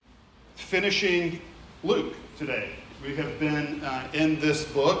finishing Luke today. We have been in this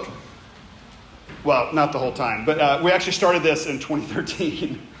book, well, not the whole time, but we actually started this in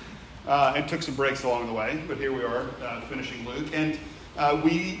 2013 and took some breaks along the way, but here we are finishing Luke. And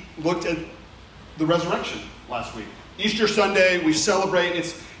we looked at the resurrection last week. Easter Sunday, we celebrate.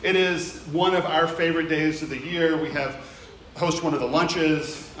 It is one of our favorite days of the year. We host one of the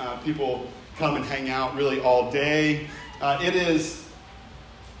lunches. People come and hang out really all day. It is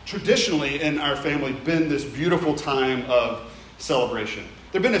traditionally in our family been this beautiful time of celebration.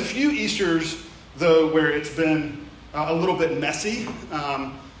 There have been a few Easters, though, where it's been a little bit messy.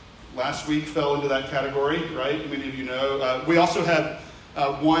 Last week fell into that category, right? Many of you know. We also had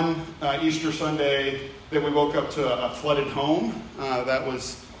one Easter Sunday that we woke up to a flooded home. That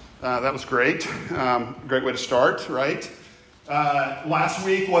was great. Great way to start, right? Last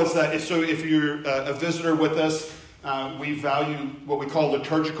week was so if you're a visitor with us, we value what we call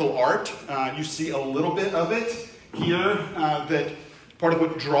liturgical art. You see a little bit of it here, that part of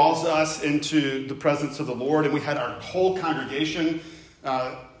what draws us into the presence of the Lord. And we had our whole congregation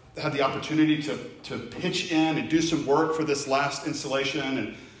had the opportunity to pitch in and do some work for this last installation.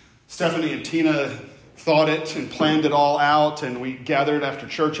 And Stephanie and Tina thought it and planned it all out. And we gathered after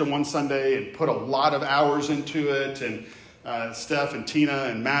church on one Sunday and put a lot of hours into it. And Steph and Tina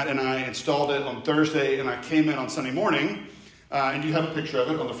and Matt and I installed it on Thursday, and I came in on Sunday morning, and you have a picture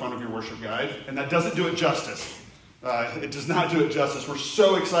of it on the front of your worship guide, and that doesn't do it justice. It does not do it justice. We're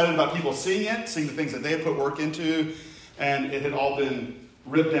so excited about people seeing it, seeing the things that they had put work into, and it had all been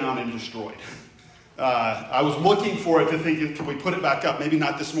ripped down and destroyed. I was looking for it to think, can we put it back up? Maybe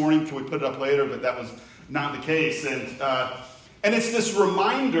not this morning, can we put it up later? But that was not the case. And it's this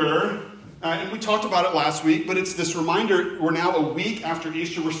reminder. And we talked about it last week, but it's this reminder, we're now a week after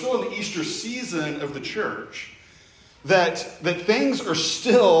Easter, we're still in the Easter season of the church, that things are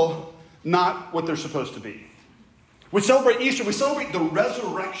still not what they're supposed to be. We celebrate Easter, we celebrate the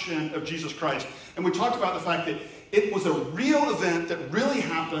resurrection of Jesus Christ, and we talked about the fact that it was a real event that really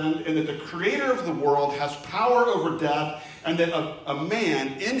happened, and that the creator of the world has power over death, and that a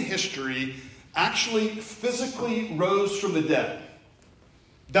man in history actually physically rose from the dead.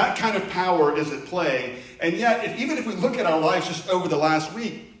 That kind of power is at play. And yet, even if we look at our lives just over the last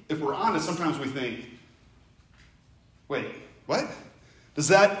week, if we're honest, sometimes we think, wait, what? Does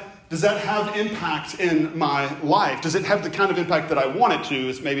that have impact in my life? Does it have the kind of impact that I want it to,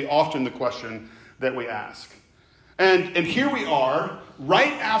 is maybe often the question that we ask. And here we are,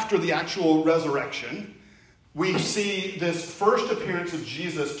 right after the actual resurrection. We see this first appearance of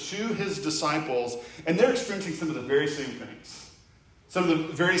Jesus to his disciples, and they're experiencing some of the very same things. Some of the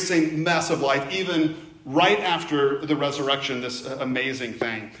very same mess of life, even right after the resurrection, this amazing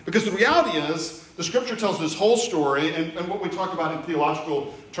thing. Because the reality is, the scripture tells this whole story, and what we talk about in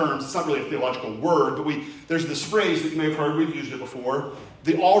theological terms, it's not really a theological word, but there's this phrase that you may have heard, we've used it before,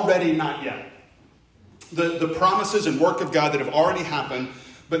 the already not yet. The promises and work of God that have already happened,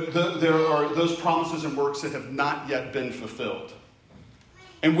 but there are those promises and works that have not yet been fulfilled.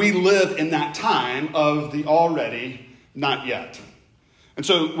 And we live in that time of the already not yet. And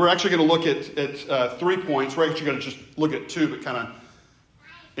so we're actually going to look at 3 points. We're actually going to just look at two, but kind of,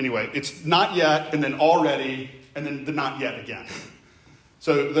 anyway, it's not yet, and then already, and then the not yet again.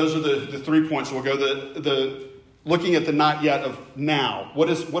 So those are the 3 points. We'll go the looking at the not yet of now. What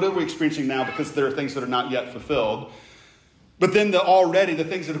are we experiencing now, because there are things that are not yet fulfilled. But then the already, the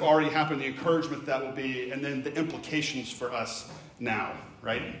things that have already happened, the encouragement that will be, and then the implications for us now,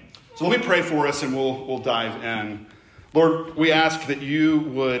 right? So let me pray for us, and we'll dive in. Lord, we ask that you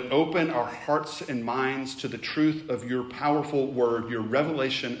would open our hearts and minds to the truth of your powerful word, your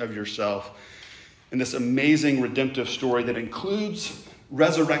revelation of yourself, in this amazing redemptive story that includes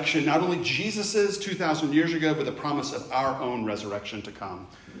resurrection, not only Jesus's 2,000 years ago, but the promise of our own resurrection to come.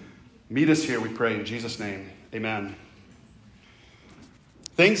 Meet us here, we pray, in Jesus' name. Amen.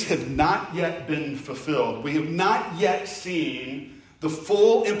 Things have not yet been fulfilled. We have not yet seen the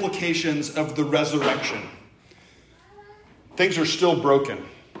full implications of the resurrection. Things are still broken.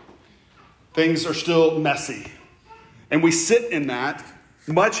 Things are still messy. And we sit in that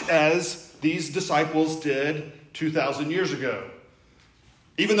much as these disciples did 2,000 years ago.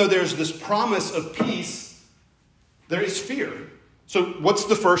 Even though there's this promise of peace, there is fear. So what's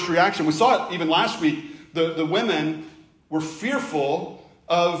the first reaction? We saw it even last week. The women were fearful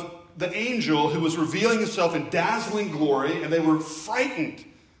of the angel who was revealing himself in dazzling glory, and they were frightened.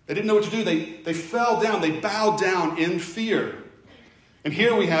 They didn't know what to do. They fell down. They bowed down in fear. And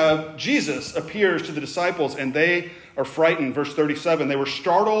here we have Jesus appears to the disciples, and they are frightened. Verse 37, they were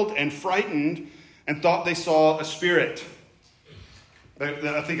startled and frightened and thought they saw a spirit.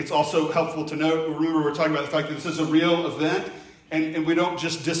 I think it's also helpful to note, remember we're talking about the fact that this is a real event, and we don't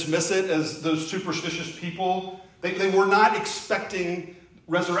just dismiss it as those superstitious people. They were not expecting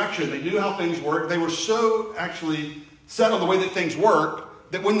resurrection. They knew how things work. They were so actually set on the way that things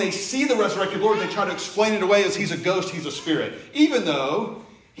work that when they see the resurrected Lord, they try to explain it away as he's a ghost, he's a spirit. Even though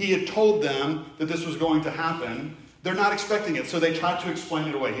he had told them that this was going to happen, they're not expecting it. So they try to explain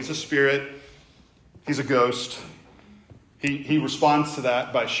it away. He's a spirit. He's a ghost. He responds to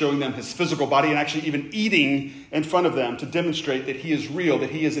that by showing them his physical body and actually even eating in front of them to demonstrate that he is real,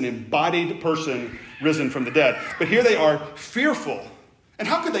 that he is an embodied person risen from the dead. But here they are fearful. And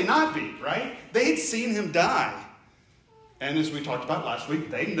how could they not be, right? They had seen him die. And as we talked about last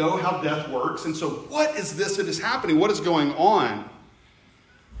week, they know how death works. And so what is this that is happening? What is going on?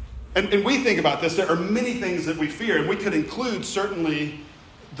 And we think about this. There are many things that we fear. And we could include certainly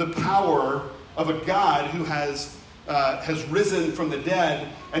the power of a God who has risen from the dead,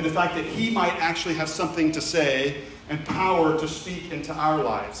 and the fact that he might actually have something to say and power to speak into our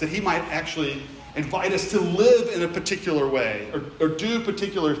lives, that he might actually invite us to live in a particular way or do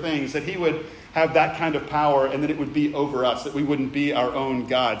particular things, that he would have that kind of power and that it would be over us, that we wouldn't be our own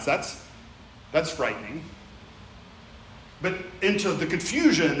gods. That's frightening. But into the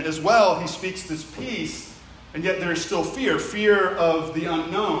confusion as well, he speaks this peace, and yet there is still fear of the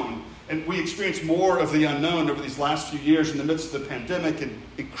unknown. And we experience more of the unknown over these last few years in the midst of the pandemic and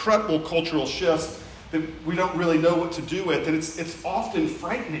incredible cultural shifts that we don't really know what to do with. And it's often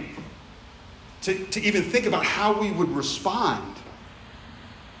frightening to even think about how we would respond.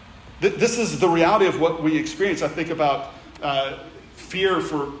 This is the reality of what we experience. I think about fear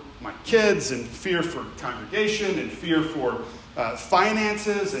for my kids and fear for congregation and fear for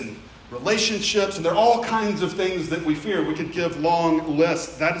finances and relationships, and there are all kinds of things that we fear. We could give long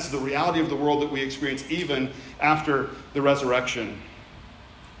lists. That is the reality of the world that we experience even after the resurrection.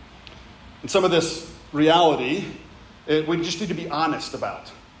 And some of this reality, we just need to be honest about,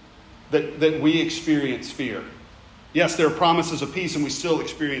 that we experience fear. Yes, there are promises of peace, and we still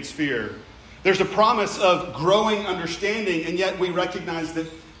experience fear. There's a promise of growing understanding, and yet we recognize that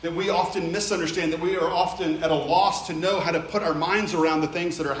we often misunderstand, that we are often at a loss to know how to put our minds around the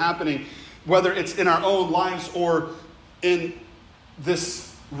things that are happening, whether it's in our own lives or in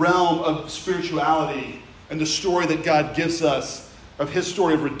this realm of spirituality and the story that God gives us of his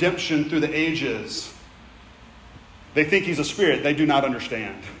story of redemption through the ages. They think he's a spirit. They do not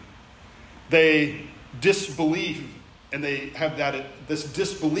understand. They disbelieve, and they have this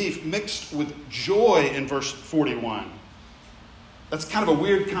disbelief mixed with joy in verse 41. That's kind of a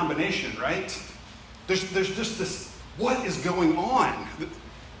weird combination, right? There's just this, what is going on?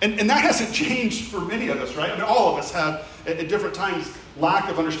 And that hasn't changed for many of us, right? I mean, all of us have, at different times, lack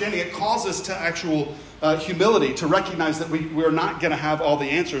of understanding. It calls us to actual humility, to recognize that we're not going to have all the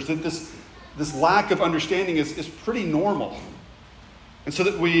answers, that this lack of understanding is pretty normal. And so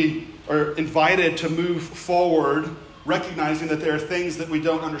that we are invited to move forward, recognizing that there are things that we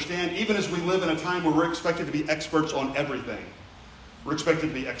don't understand, even as we live in a time where we're expected to be experts on everything. We're expected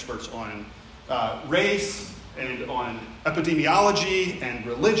to be experts on race and on epidemiology and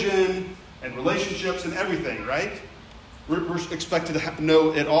religion and relationships and everything, right? We're expected to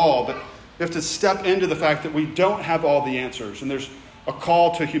know it all, but we have to step into the fact that we don't have all the answers. And there's a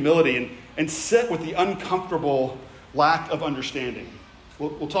call to humility and sit with the uncomfortable lack of understanding.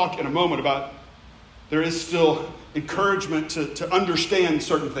 We'll talk in a moment about there is still encouragement to understand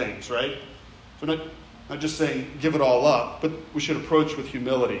certain things, right? So not just saying give it all up, but we should approach with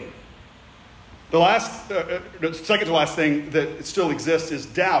humility. The second to last thing that still exists is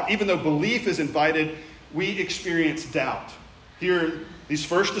doubt. Even though belief is invited, we experience doubt. Here, these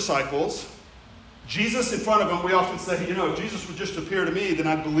first disciples, Jesus in front of them, we often say, if Jesus would just appear to me, then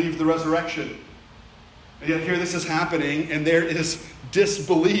I'd believe the resurrection. And yet here this is happening, and there is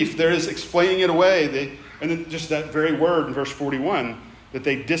disbelief. There is explaining it away. And then just that very word in verse 41, that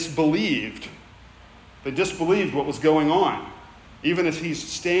they disbelieved. They disbelieved what was going on, even as he's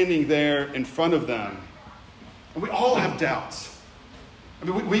standing there in front of them. And we all have doubts. I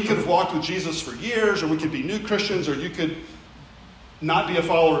mean, we could have walked with Jesus for years, or we could be new Christians, or you could not be a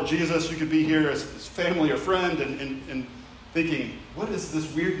follower of Jesus. You could be here as family or friend and thinking, what is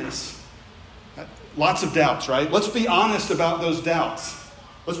this weirdness? Lots of doubts, right? Let's be honest about those doubts.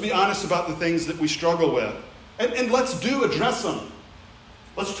 Let's be honest about the things that we struggle with. And let's address them.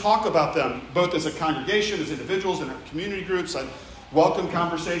 Let's talk about them, both as a congregation, as individuals, in our community groups. I welcome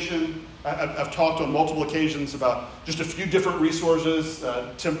conversation. I've talked on multiple occasions about just a few different resources.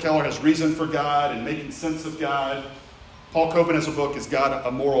 Tim Keller has Reason for God and Making Sense of God. Paul Copen has a book, Is God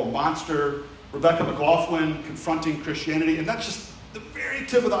a Moral Monster? Rebecca McLaughlin, Confronting Christianity. And that's just the very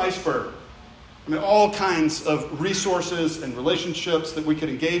tip of the iceberg. I mean, all kinds of resources and relationships that we could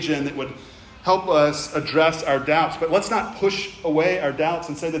engage in that would help us address our doubts. But let's not push away our doubts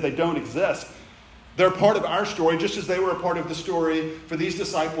and say that they don't exist. They're part of our story, just as they were a part of the story for these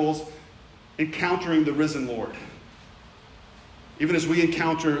disciples encountering the risen Lord. Even as we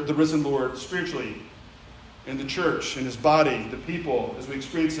encounter the risen Lord spiritually in the church, in his body, the people, as we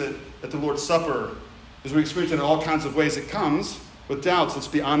experience it at the Lord's Supper, as we experience it in all kinds of ways, it comes with doubts. Let's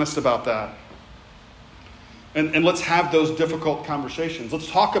be honest about that. And let's have those difficult conversations.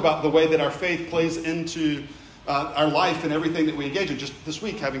 Let's talk about the way that our faith plays into our life and everything that we engage in. Just this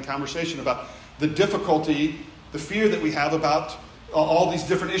week, having conversation about the difficulty, the fear that we have about all these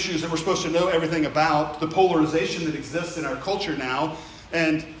different issues that we're supposed to know everything about, the polarization that exists in our culture now,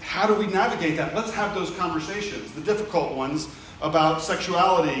 and how do we navigate that? Let's have those conversations, the difficult ones about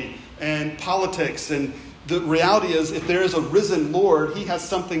sexuality and politics. And the reality is, if there is a risen Lord, he has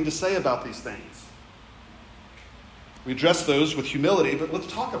something to say about these things. We address those with humility, but let's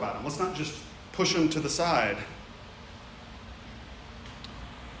talk about them. Let's not just push them to the side.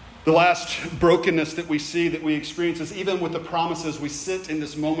 The last brokenness that we see, that we experience, is even with the promises, we sit in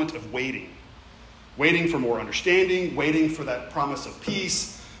this moment of waiting. Waiting for more understanding, waiting for that promise of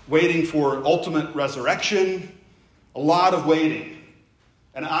peace, waiting for ultimate resurrection. A lot of waiting.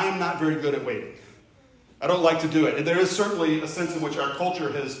 And I am not very good at waiting. I don't like to do it. And there is certainly a sense in which our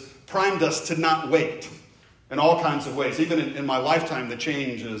culture has primed us to not wait in all kinds of ways. Even in my lifetime, the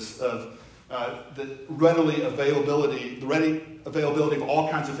changes of the ready availability of all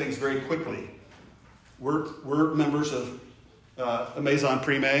kinds of things very quickly. We're members of Amazon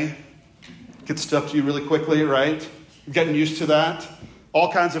Prime. Get stuff to you really quickly, right? We're getting used to that.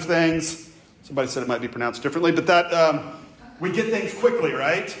 All kinds of things. Somebody said it might be pronounced differently, but that we get things quickly,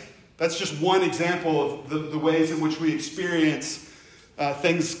 right? That's just one example of the ways in which we experience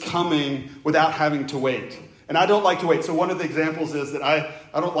things coming without having to wait. And I don't like to wait. So one of the examples is that I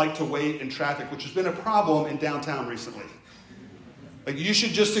don't like to wait in traffic, which has been a problem in downtown recently. Like, you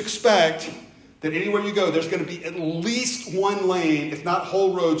should just expect that anywhere you go, there's going to be at least one lane, if not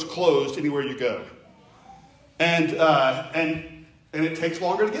whole roads closed anywhere you go. And it takes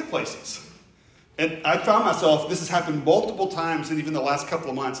longer to get places. And I found myself, this has happened multiple times in even the last couple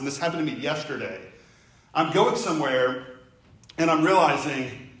of months, and this happened to me yesterday. I'm going somewhere, and I'm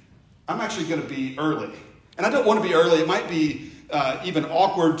realizing I'm actually going to be early. And I don't want to be early. It might be even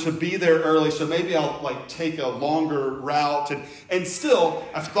awkward to be there early, so maybe I'll take a longer route. And still,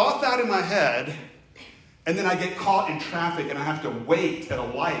 I've thought that in my head, and then I get caught in traffic, and I have to wait at a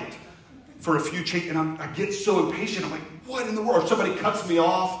light for a few changes, and I get so impatient. I'm like, what in the world? Somebody cuts me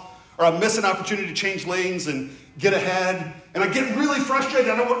off, or I miss an opportunity to change lanes and get ahead, and I get really frustrated.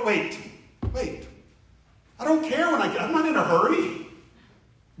 I don't want to wait. I don't care I'm not in a hurry,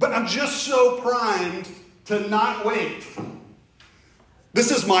 but I'm just so primed to not wait.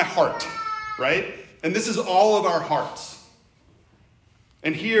 This is my heart, right? And this is all of our hearts.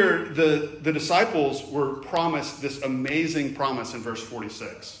 And here, the disciples were promised this amazing promise in verse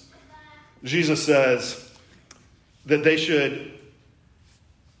 46. Jesus says that they should,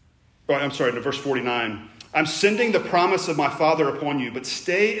 verse 49. I'm sending the promise of my Father upon you, but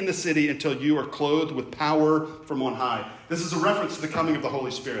stay in the city until you are clothed with power from on high. This is a reference to the coming of the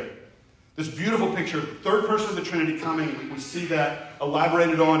Holy Spirit. This beautiful picture, third person of the Trinity coming. We see that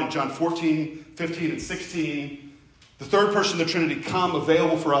elaborated on in John 14, 15, and 16. The third person of the Trinity come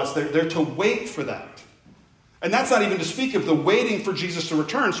available for us. They're to wait for that. And that's not even to speak of the waiting for Jesus to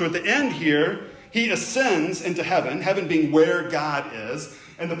return. So at the end here, he ascends into heaven, heaven being where God is.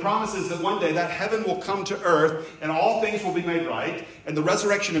 And the promise is that one day that heaven will come to earth and all things will be made right. And the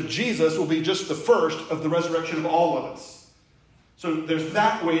resurrection of Jesus will be just the first of the resurrection of all of us. So there's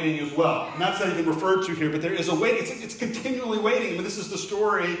that waiting as well. And that's not even referred to here, but there is a waiting. It's continually waiting. I mean, this is the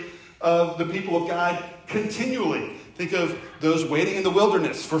story of the people of God continually. Think of those waiting in the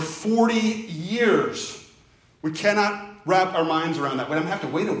wilderness for 40 years. We cannot wrap our minds around that. Wait, I'm going to have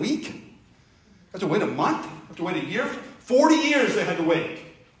to wait a week? I have to wait a month? I have to wait a year? 40 years they had to wait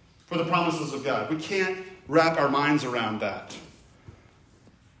for the promises of God. We can't wrap our minds around that.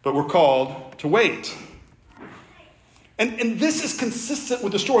 But we're called to wait. And this is consistent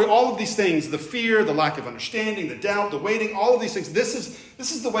with the story. All of these things, the fear, the lack of understanding, the doubt, the waiting, all of these things, this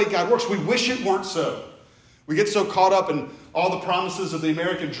is the way God works. We wish it weren't so. We get so caught up in all the promises of the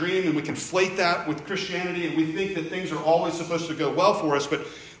American dream, and we conflate that with Christianity, and we think that things are always supposed to go well for us. But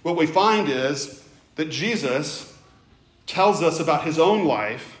what we find is that Jesus tells us about his own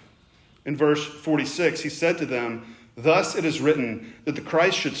life. In verse 46, he said to them, Thus it is written that the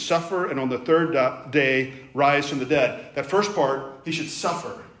Christ should suffer and on the third day rise from the dead. That first part, he should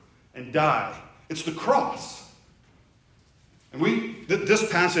suffer and die. It's the cross. And this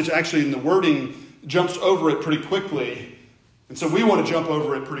passage actually in the wording jumps over it pretty quickly. And so we want to jump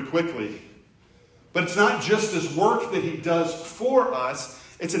over it pretty quickly. But it's not just this work that he does for us.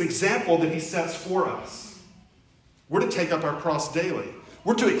 It's an example that he sets for us. We're to take up our cross daily.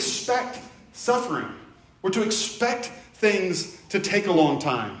 We're to expect suffering. We're to expect things to take a long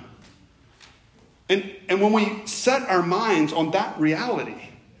time. And when we set our minds on that reality,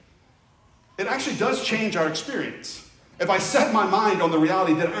 it actually does change our experience. If I set my mind on the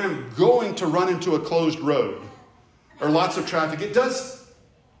reality that I'm going to run into a closed road or lots of traffic, it does,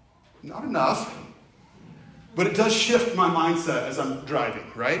 not enough, but it does shift my mindset as I'm driving,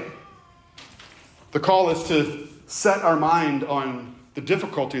 right? The call is to set our mind on the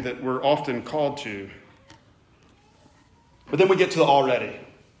difficulty that we're often called to. But then we get to the already.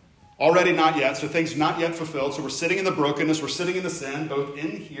 Already, not yet. So things not yet fulfilled. So we're sitting in the brokenness. We're sitting in the sin, both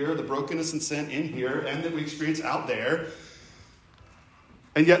in here, the brokenness and sin in here, and that we experience out there.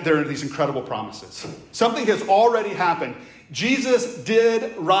 And yet there are these incredible promises. Something has already happened. Jesus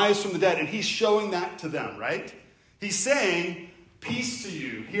did rise from the dead, and he's showing that to them, right? He's saying, peace to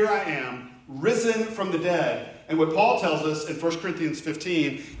you. Here I am, risen from the dead. And what Paul tells us in 1 Corinthians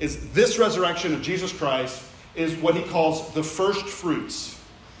 15 is this resurrection of Jesus Christ is what he calls the first fruits.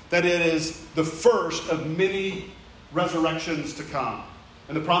 That it is the first of many resurrections to come.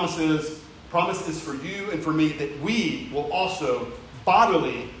 And the promise is for you and for me that we will also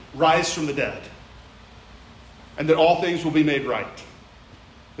bodily rise from the dead. And that all things will be made right.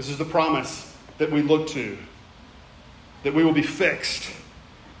 This is the promise that we look to. That we will be fixed.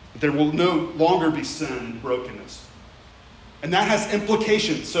 That there will no longer be sin and brokenness. And that has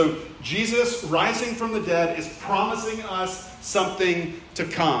implications. So Jesus rising from the dead is promising us something to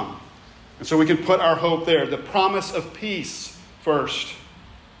come. And so we can put our hope there. The promise of peace first.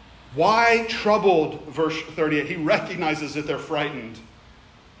 Why troubled? Verse 38. He recognizes that they're frightened.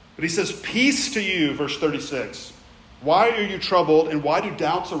 But he says, peace to you, verse 36. Why are you troubled and why do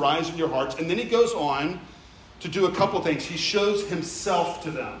doubts arise in your hearts? And then he goes on to do a couple things. He shows himself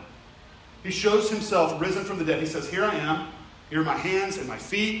to them. He shows himself risen from the dead. He says, here I am. Here are my hands and my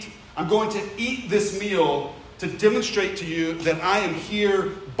feet. I'm going to eat this meal to demonstrate to you that I am here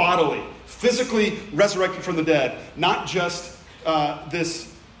bodily, physically resurrected from the dead. Not just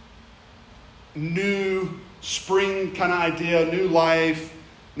this new spring kind of idea, new life,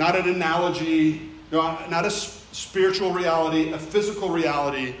 not an analogy, not a spiritual reality, a physical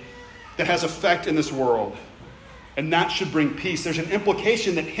reality that has effect in this world. And that should bring peace. There's an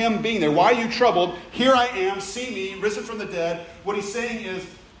implication that him being there, why are you troubled? Here I am, see me, risen from the dead. What he's saying is,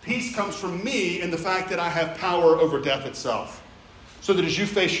 peace comes from me in the fact that I have power over death itself. So that as you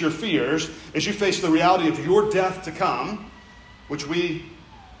face your fears, as you face the reality of your death to come, which we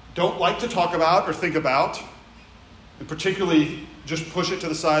don't like to talk about or think about, and particularly just push it to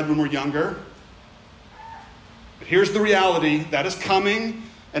the side when we're younger. But here's the reality that is coming,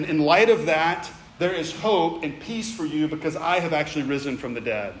 and in light of that, there is hope and peace for you because I have actually risen from the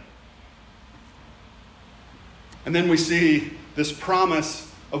dead. And then we see this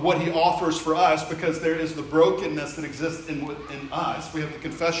promise of what he offers for us because there is the brokenness that exists in us. We have the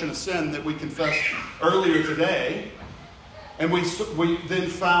confession of sin that we confessed earlier today. And we then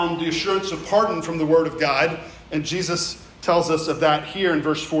found the assurance of pardon from the Word of God. And Jesus tells us of that here in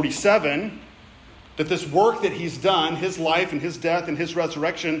verse 47. That this work that he's done, his life and his death and his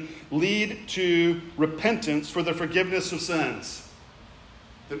resurrection, lead to repentance for the forgiveness of sins.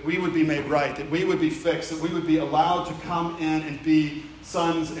 That we would be made right, that we would be fixed, that we would be allowed to come in and be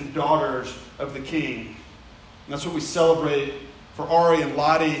sons and daughters of the King. And that's what we celebrate for Ari and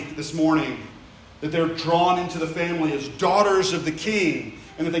Lottie this morning. That they're drawn into the family as daughters of the King,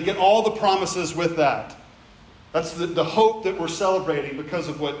 and that they get all the promises with that. That's the hope that we're celebrating because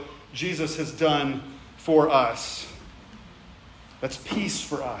of what Jesus has done for us. That's peace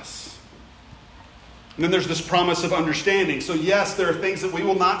for us. And then there's this promise of understanding. So yes, there are things that we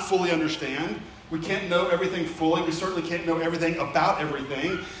will not fully understand. We can't know everything fully. We certainly can't know everything about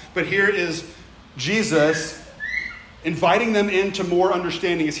everything. But here is Jesus inviting them into more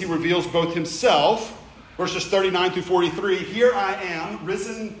understanding as he reveals both himself, verses 39 through 43. Here I am,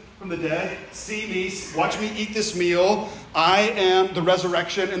 risen from the dead. See me, watch me eat this meal. I am the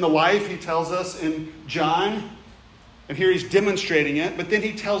resurrection and the life, he tells us in John. And here he's demonstrating it. But then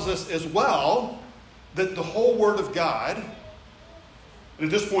he tells us as well that the whole Word of God, and at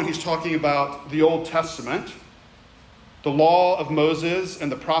this point he's talking about the Old Testament, the law of Moses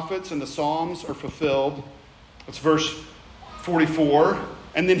and the prophets and the Psalms are fulfilled That's verse 44.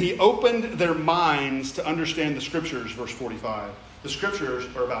 And then he opened their minds to understand the Scriptures, verse 45. The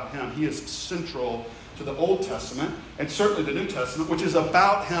Scriptures are about him. He is central to the Old Testament and certainly the New Testament, which is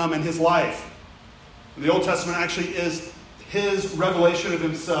about him and his life. The Old Testament actually is his revelation of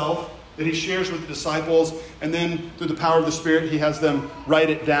himself that he shares with the disciples, and then through the power of the Spirit, he has them write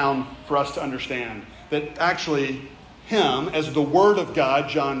it down for us to understand. That actually him, as the Word of God,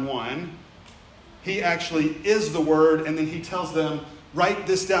 John 1, he actually is the Word, and then he tells them, write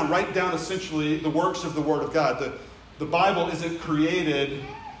this down. Write down essentially the works of the Word of God. The Bible isn't created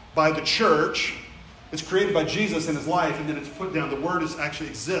by the church. It's created by Jesus in his life, and then it's put down. The Word actually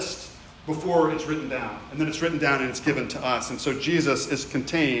exists before it's written down. And then it's written down and it's given to us. And so Jesus is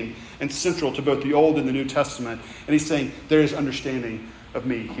contained and central to both the Old and the New Testament. And he's saying, there is understanding of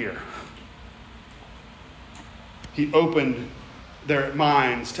me here. He opened their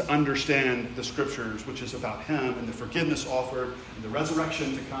minds to understand the Scriptures, which is about him and the forgiveness offered and the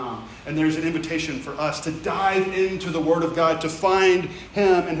resurrection to come. And there's an invitation for us to dive into the Word of God, to find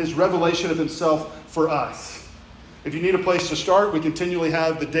him and his revelation of himself for us. If you need a place to start, we continually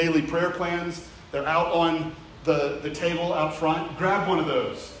have the daily prayer plans. They're out on the table out front. Grab one of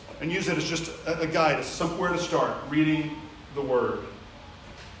those and use it as just a guide, as somewhere to start reading the Word,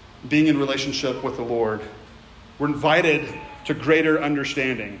 being in relationship with the Lord. We're invited to greater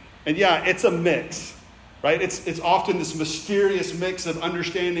understanding. And yeah, it's a mix, right? It's often this mysterious mix of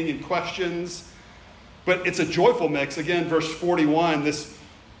understanding and questions, but it's a joyful mix. Again, verse 41,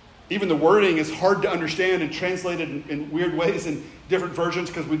 even the wording is hard to understand and translated in weird ways in different versions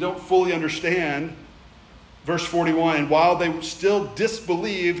because we don't fully understand. Verse 41, and while they still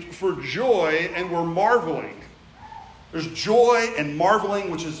disbelieved for joy and were marveling. There's joy and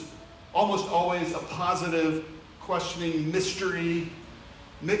marveling, which is almost always a positive, questioning, mystery,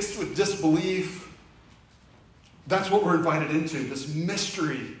 mixed with disbelief. That's what we're invited into, this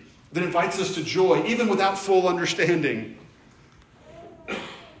mystery that invites us to joy, even without full understanding.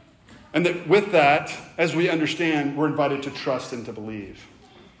 And that with that, as we understand, we're invited to trust and to believe.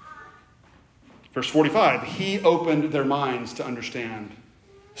 Verse 45, he opened their minds to understand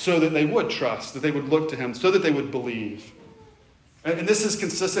so that they would trust, that they would look to him, so that they would believe. And this is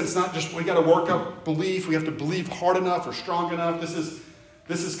consistent. It's not just we got to work up belief. We have to believe hard enough or strong enough. This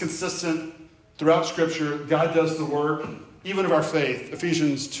is consistent throughout Scripture. God does the work, even of our faith.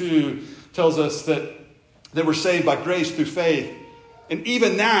 Ephesians 2 tells us that we're saved by grace through faith. And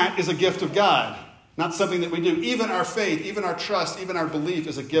even that is a gift of God, not something that we do. Even our faith, even our trust, even our belief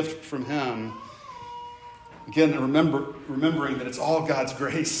is a gift from him. Again, remembering that it's all God's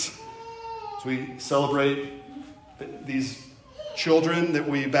grace. As we celebrate these children that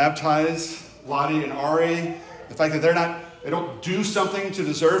we baptize, Lottie and Ari, the fact that they don't do something to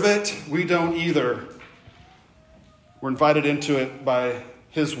deserve it, we don't either. We're invited into it by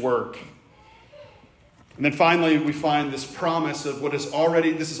his work. And then finally, we find this promise of this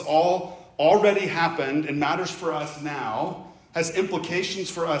has all already happened and matters for us now, has implications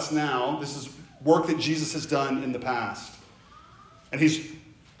for us now. This is work that Jesus has done in the past. And he's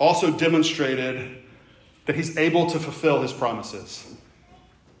also demonstrated that he's able to fulfill his promises.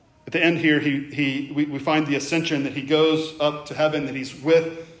 At the end here, we find the ascension, that he goes up to heaven, that he's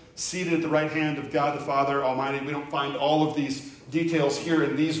seated at the right hand of God the Father Almighty. We don't find all of these details here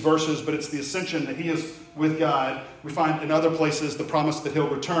in these verses, but it's the ascension that he is with God. We find in other places the promise that he'll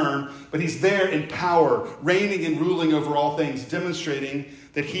return, but he's there in power, reigning and ruling over all things, demonstrating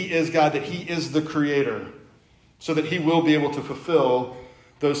that he is God, that he is the creator, so that he will be able to fulfill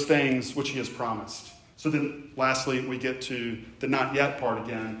those things which he has promised. So then, lastly, we get to the not yet part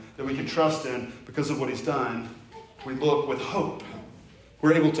again, that we can trust in because of what he's done. We look with hope.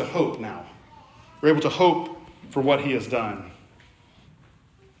 We're able to hope now. We're able to hope for what he has done.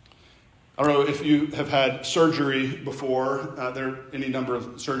 I don't know if you have had surgery before. There are any number of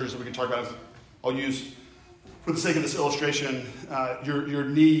surgeries that we can talk about. I'll use, for the sake of this illustration, your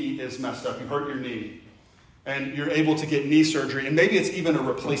knee is messed up. You hurt your knee. And you're able to get knee surgery. And maybe it's even a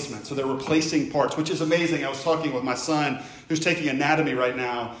replacement. So they're replacing parts, which is amazing. I was talking with my son, who's taking anatomy right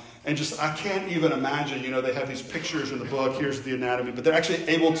now. And I can't even imagine, they have these pictures in the book. Here's the anatomy. But they're actually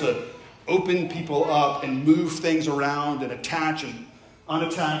able to open people up and move things around and attach and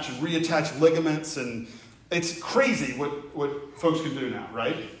unattach and reattach ligaments. And it's crazy what folks can do now,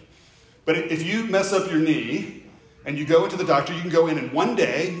 right? But if you mess up your knee and you go into the doctor, you can go in one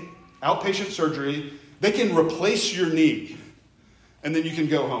day, outpatient surgery. They can replace your knee, and then you can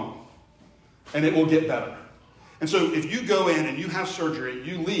go home, and it will get better. And so if you go in and you have surgery,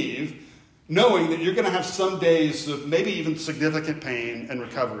 you leave knowing that you're going to have some days of maybe even significant pain and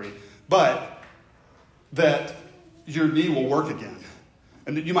recovery. But that your knee will work again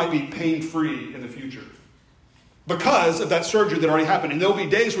and that you might be pain-free in the future because of that surgery that already happened. And there'll be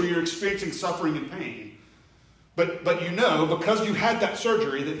days where you're experiencing suffering and pain. But you know, because you had that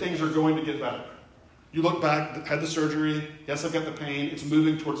surgery, that things are going to get better. You look back, had the surgery, yes, I've got the pain, it's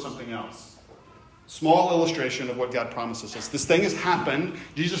moving towards something else. Small illustration of what God promises us. This thing has happened.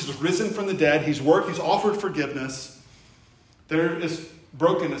 Jesus has risen from the dead. He's worked. He's offered forgiveness. There is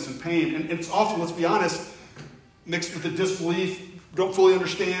brokenness and pain. And it's often, let's be honest, mixed with the disbelief, don't fully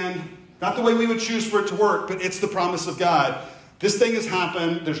understand. Not the way we would choose for it to work, but it's the promise of God. This thing has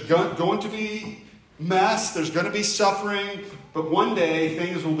happened. There's going to be mess. There's going to be suffering. But one day,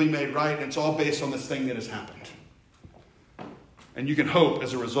 things will be made right. And it's all based on this thing that has happened. And you can hope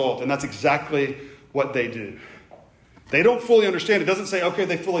as a result. And that's exactly what they do. They don't fully understand. It doesn't say, okay,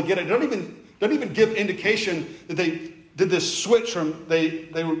 they fully get it. It doesn't even give indication that they did this switch from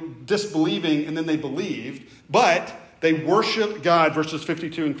they were disbelieving and then they believed. But they worshiped God, verses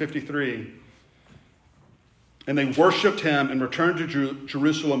 52 and 53. And they worshiped him and returned to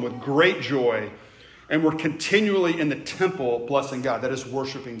Jerusalem with great joy and were continually in the temple blessing God. That is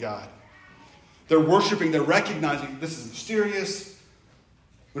worshiping God. They're worshiping, they're recognizing this is mysterious.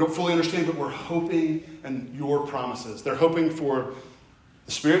 We don't fully understand, but we're hoping in your promises. They're hoping for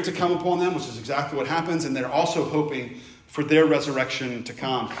the Spirit to come upon them, which is exactly what happens. And they're also hoping for their resurrection to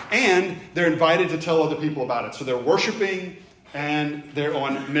come. And they're invited to tell other people about it. So they're worshiping and they're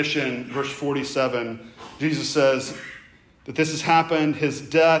on mission. Verse 47, Jesus says that this has happened, his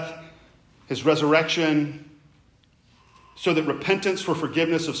death, his resurrection, so that repentance for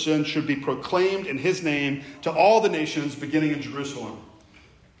forgiveness of sins should be proclaimed in his name to all the nations, beginning in Jerusalem.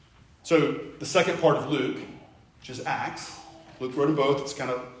 So the second part of Luke, which is Acts, Luke wrote them both. It's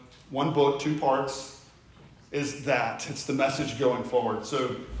kind of one book, two parts, is that. It's the message going forward.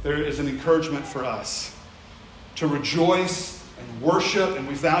 So there is an encouragement for us to rejoice and worship. And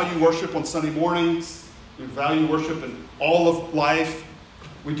we value worship on Sunday mornings. We value worship in all of life.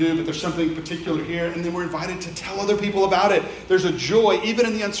 We do, but there's something particular here. And then we're invited to tell other people about it. There's a joy, even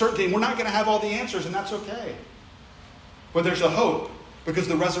in the uncertainty. And we're not going to have all the answers, and that's okay. But there's a hope, because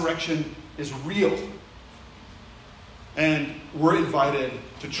the resurrection is real. And we're invited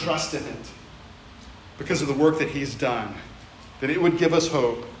to trust in it because of the work that he's done. That it would give us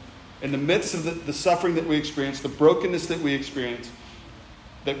hope in the midst of the suffering that we experience, the brokenness that we experience,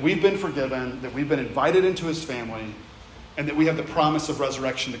 that we've been forgiven, that we've been invited into his family, and that we have the promise of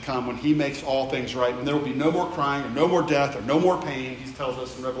resurrection to come when he makes all things right. When there will be no more crying or no more death or no more pain, he tells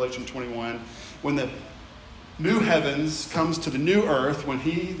us in Revelation 21. When the new heavens comes to the new earth, when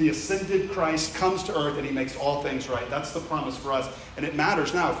he, the ascended Christ, comes to earth and he makes all things right. That's the promise for us. And it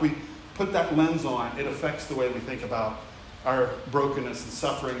matters now. If we put that lens on, it affects the way we think about our brokenness and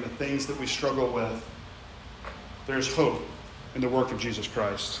suffering, the things that we struggle with. There's hope in the work of Jesus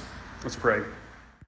Christ. Let's pray.